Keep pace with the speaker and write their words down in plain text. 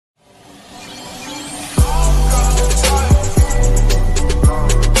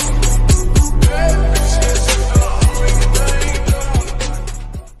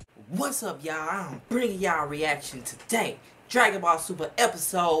What's up, y'all? I'm bringing y'all a reaction today. Dragon Ball Super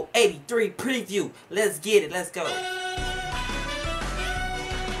episode 83 preview. Let's get it. Let's go. オ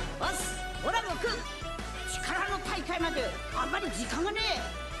ラが来る。力の大会まであんまり時間がねえ。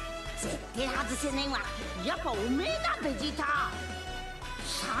絶対外せねえわ。やっぱおめえだ、ベジータ。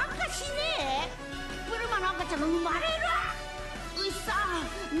参加しねえ。ブルマの赤ちゃんが生まれる。牛さ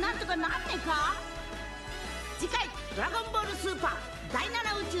ん、なんとかなんねえか。次回ドラゴンボールスーパー第7宇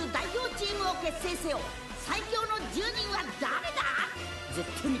宙代表チームを結成せよ。最強の10人は誰だ。絶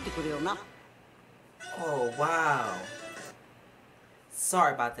対見てくれよな。 Oh, wow.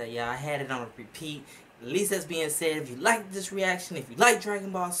 Sorry about that, y'all. I had it on a repeat. At least that's being said, if you like this reaction, if you like Dragon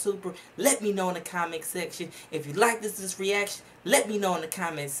Ball Super, let me know in the comment section. If you like this reaction, let me know in the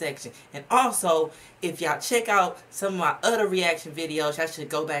comment section. And also, if y'all check out some of my other reaction videos, y'all should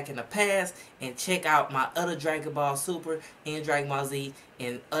go back in the past and check out my other Dragon Ball Super and Dragon Ball Z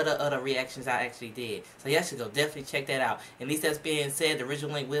and other reactions I actually did. So y'all should go definitely check that out. At least that's being said, the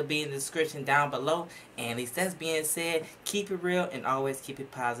original link will be in the description down below. And at least that's being said, keep it real and always keep it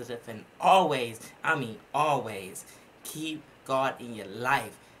positive. And always, I mean always, keep God in your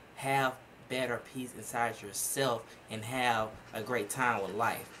life. Have better peace inside yourself and have a great time with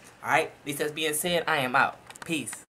life. Alright? At least that's being said, I am out. Peace.